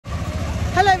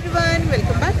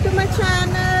welcome back to my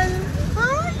channel.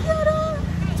 Hi Kiyara.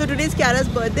 So today is Kiyara's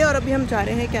birthday और अभी हम जा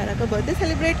रहे हैं Kiyara का बर्थडे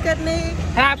सेलिब्रेट करने.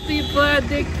 Happy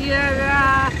birthday Kiyara.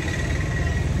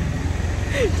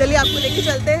 चलिए आपको लेके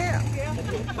चलते हैं.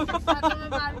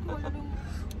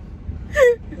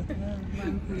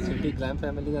 सिटी ग्लैम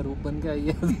फैमिली का रूप बन के आई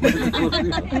है.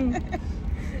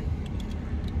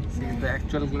 She's the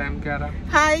actual glam Kiyara.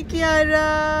 Hi Kiyara.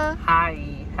 Hi,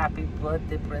 happy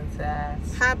birthday princess.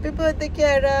 Happy birthday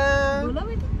Kiyara. बोलो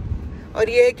बेटा. और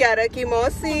ये है Kiyara की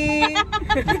मौसी.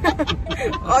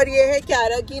 और ये है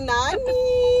Kiyara की नानी.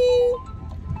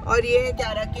 और ये है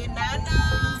Kiyara के नाना.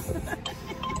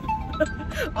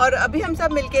 और अभी हम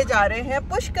सब मिलके जा रहे हैं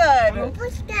Pushkar.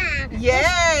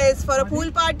 Yes, for a pool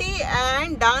party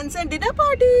and dance and dinner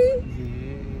party.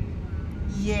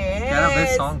 Yes. Kiyara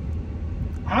best song.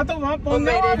 हाँ तो वहाँ पहुँच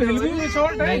गए. हिलवी में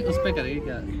शॉर्ट है. नहीं उस पे करेगी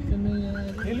क्या?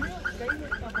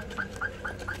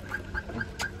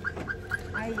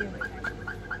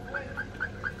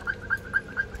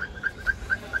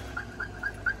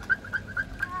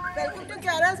 Welcome to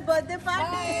Kiyara's birthday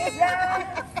party.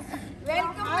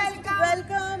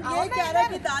 Welcome. ये Kiyara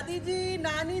की दादी जी,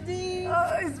 नानी जी,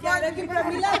 Kiyara की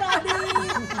प्रमीला दादी,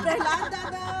 प्रहलाद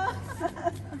दादा.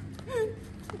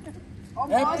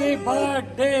 Happy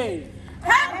birthday.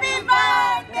 Happy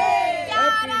birthday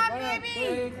Kiyara baby.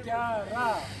 Kiyara.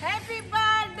 Happy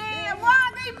birthday. वाह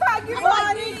नहीं भागी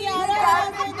हमारी Kiyara यहाँ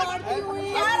से दौड़ती हुई.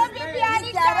 Kiyara भी प्यारी.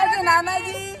 Kiyara के नाना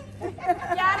जी.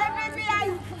 Kiyara baby आई.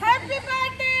 Happy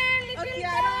birthday और little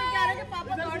Kiyara girl. के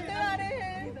पापा दौड़ते आ रहे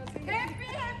हैं.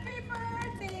 Happy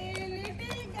birthday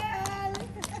little girl.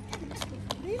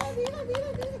 धीरे.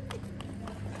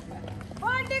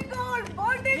 Birthday gold.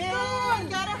 Birthday Yay, gold.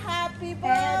 Kiyara, happy Happy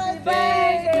birthday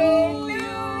birthday to to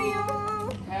you. you.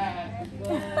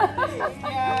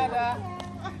 Kiyara.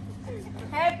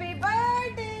 Happy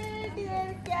birthday dear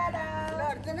Kiyara.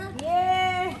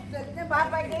 ये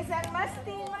पापा के संग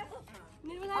मस्ती.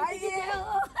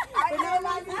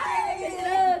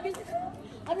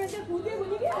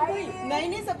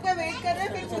 नहीं सबका वेट कर रहे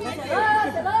हैं फिर चलेंगे.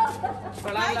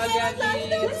 प्रणाम लालिया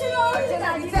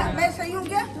जी. मैं सही हूँ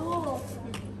क्या?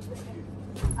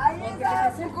 आइए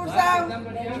शुक्र साहब.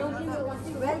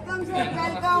 Welcome sir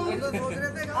welcome.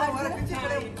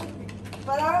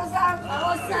 परारो साहब.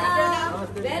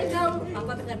 वेलकम.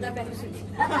 पापा तो करता पहले से.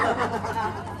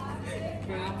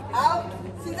 आओ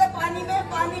सीधा पानी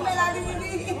में ला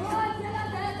दीजिए.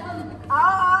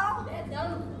 आओ.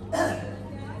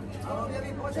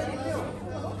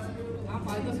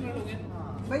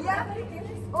 भैया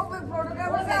ओ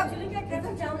फोटोग्राफर साहब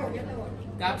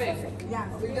कहाँ पे?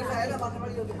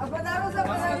 अब बताओ सब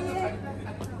बताइए.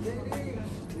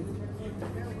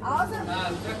 आओ सर.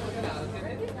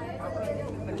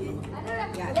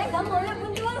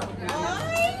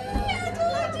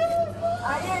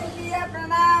 आइए इंडिया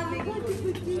प्रणाम.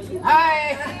 Hi.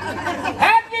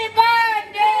 Happy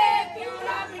birthday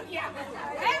Kiyara.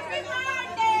 Happy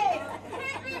birthday.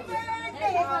 Happy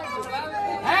birthday.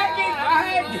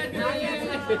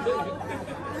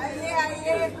 आइए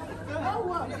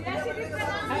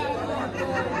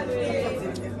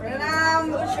प्रणाम.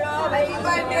 Happy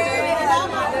birthday.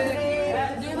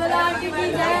 जीवलाल की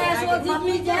जय. सोजी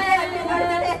की जय.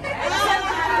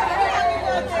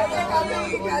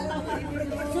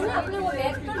 सुनो अपने वो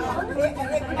बैग तो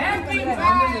Happy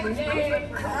birthday.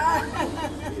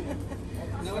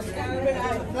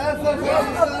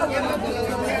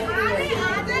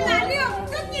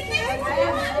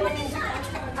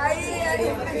 आइए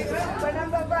प्रणाम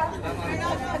पापा.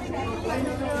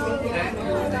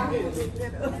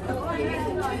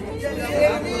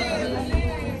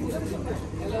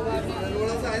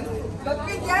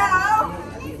 बप्पी क्या आओ.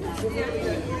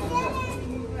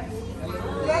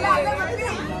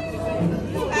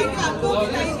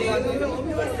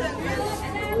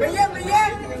 भैया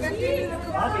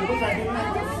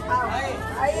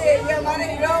आइए ये हमारे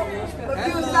हीरो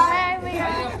बप्पी उस्ताद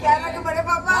Kiyara के बड़े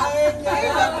पापा.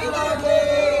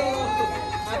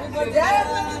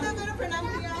 प्रणाम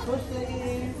किया.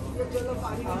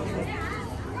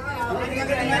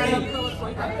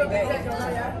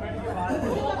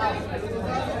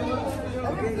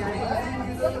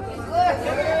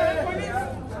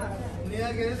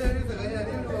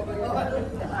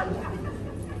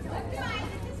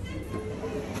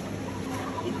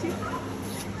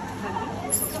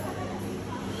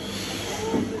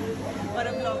 और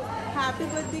अब लोग हैप्पी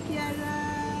बर्थडे Kiyara.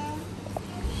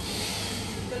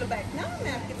 चलो बैठना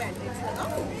मैं आपके बैंडेज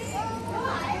लगाऊं.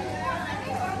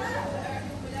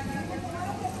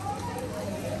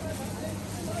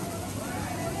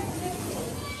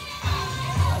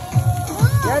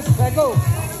 Yes, go.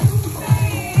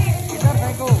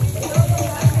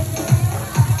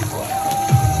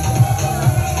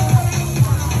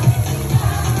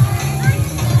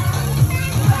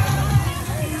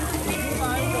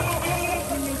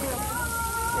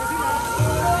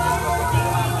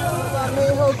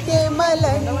 खड़े होके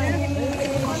मलन।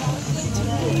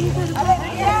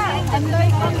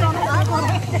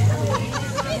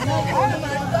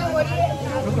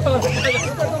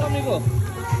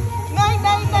 नहीं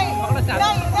नहीं नहीं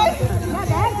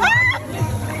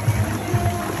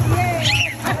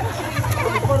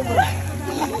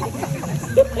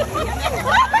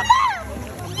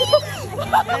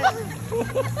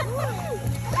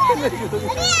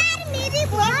मेरी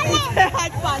बॉल है।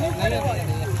 आज पानी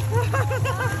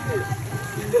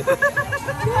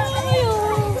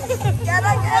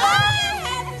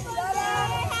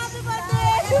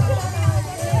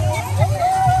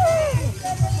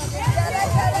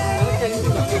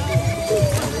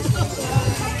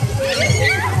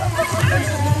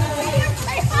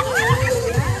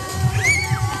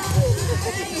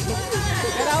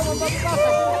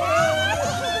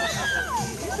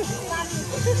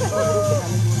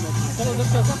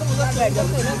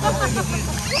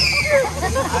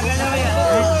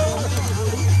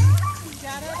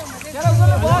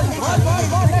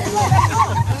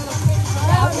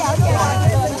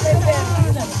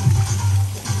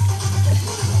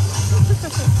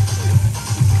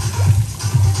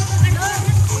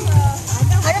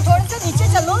अरे थोड़ा सा नीचे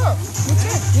चलो,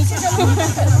 नीचे चलो,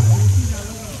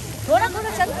 थोड़ा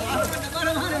थोड़ा चलो।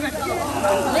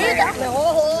 हो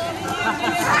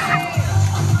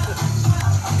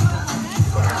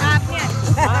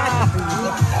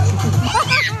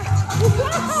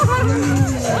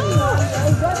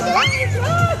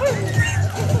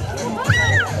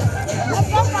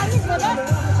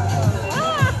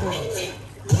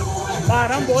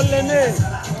आराम बोल लेने,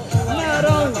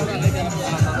 आराम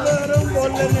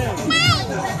बोल लेने।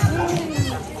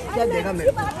 क्या देगा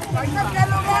मेरे को?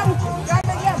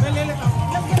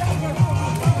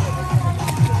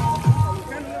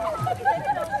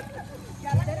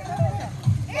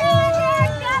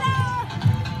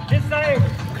 This side.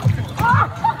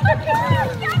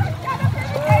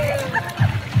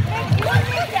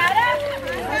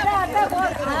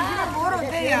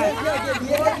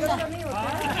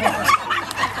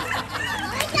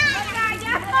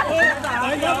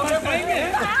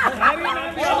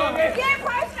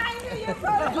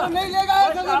 जो नहीं लेगा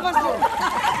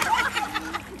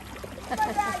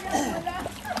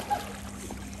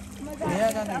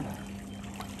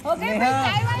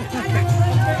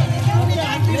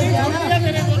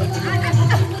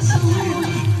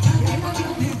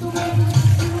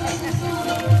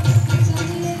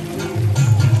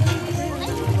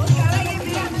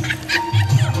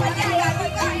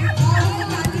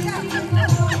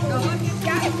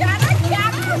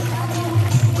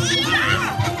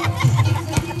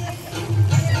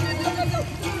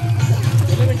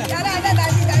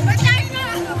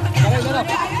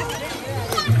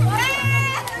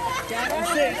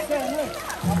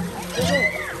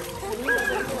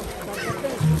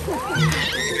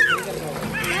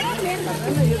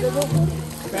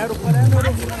पैर ऊपर है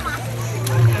मेरे।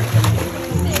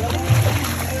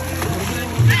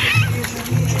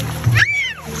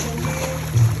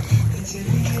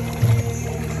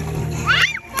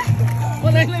 वो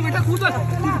नहीं बेटा कूदो।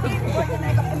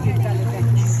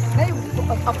 नहीं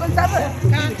अपन सब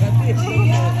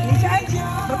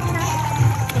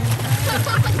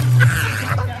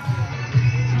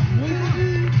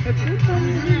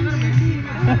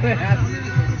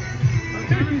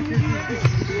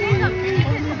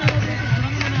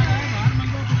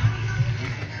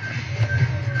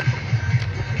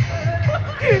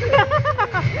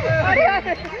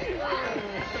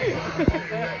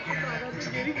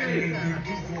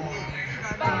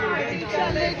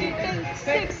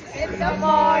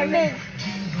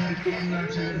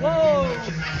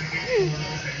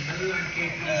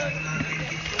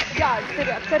यार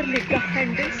तेरे कर लेगा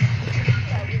हैंडल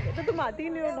तो तुम आती ही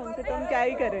नहीं हो ढंग से, तो हम क्या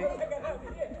ही करें।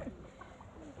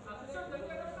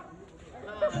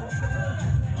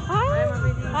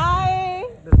 हाय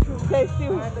कैसी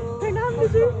हो? प्रणाम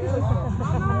दीदी।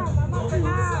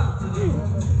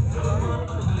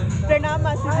 प्रणाम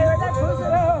मासी जी।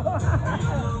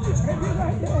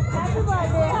 Happy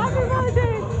birthday, happy birthday.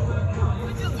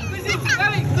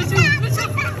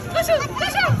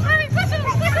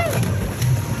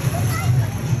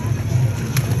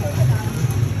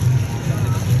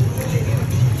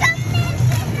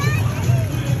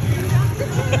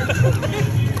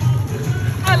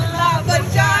 अल्लाह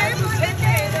बचाए मुझे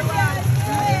तेरे प्यार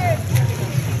से।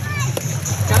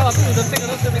 चलो आप उधर से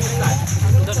करो, उधर से स्टार्ट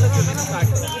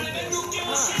करो।